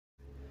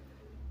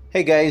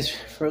Hey guys,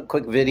 real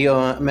quick video.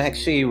 I'm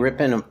actually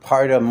ripping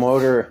apart a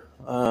motor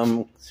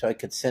so I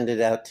could send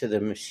it out to the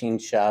machine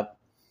shop.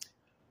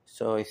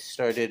 So I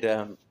started,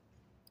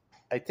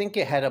 I think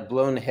it had a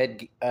blown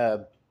head,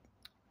 it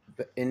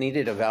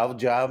needed a valve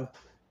job.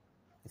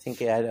 I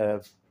think it had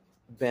a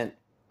bent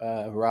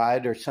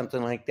rod or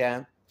something like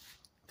that,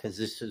 because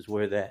this is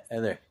where the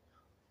other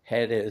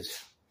head is.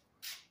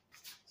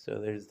 So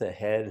there's the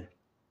head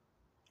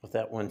with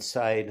that one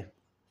side,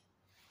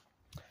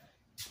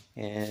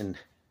 and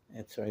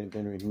it's already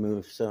been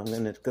removed. So I'm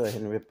going to go ahead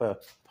and rip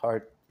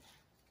apart,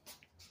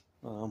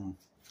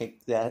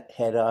 take that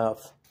head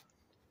off,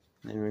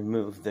 and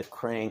remove the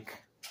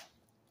crank.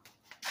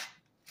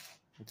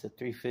 It's a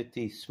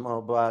 350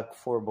 small block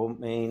 4-bolt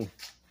main.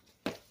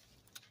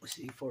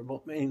 See,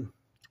 4-bolt main,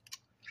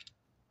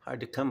 hard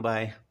to come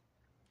by.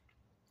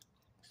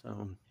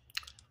 So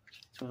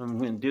that's what I'm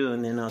going to do,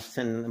 and then I'll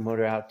send the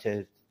motor out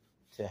to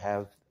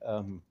have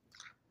a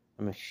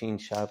machine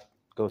shop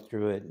go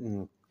through it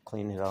and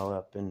clean it all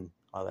up and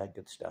all that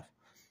good stuff.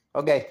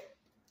 Okay,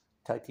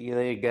 talk to you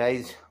later,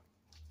 guys.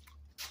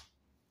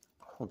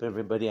 Hope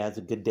everybody has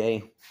a good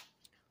day.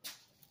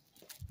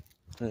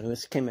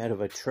 This came out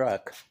of a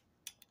truck.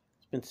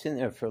 It's been sitting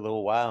there for a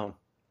little while.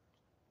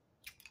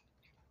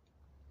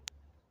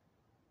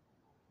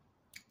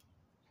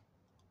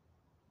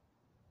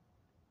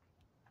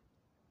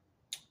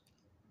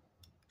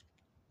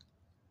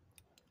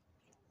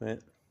 But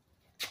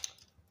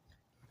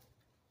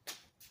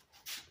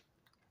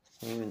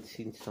I even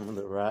seen some of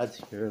the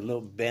rods here a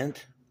little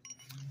bent,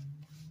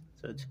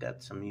 so it's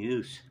got some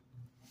use.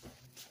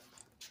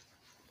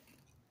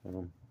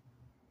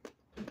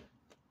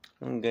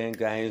 Okay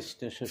guys,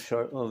 just a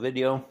short little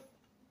video.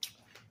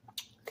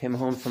 Came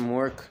home from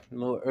work a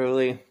little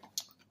early,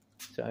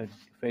 so I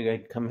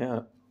figured I'd come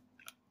out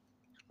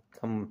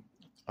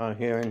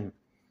here and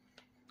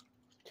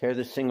tear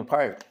this thing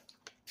apart.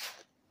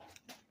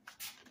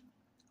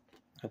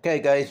 Okay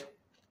guys,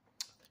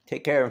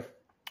 take care.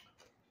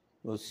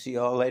 We'll see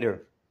y'all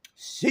later.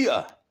 See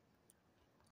ya!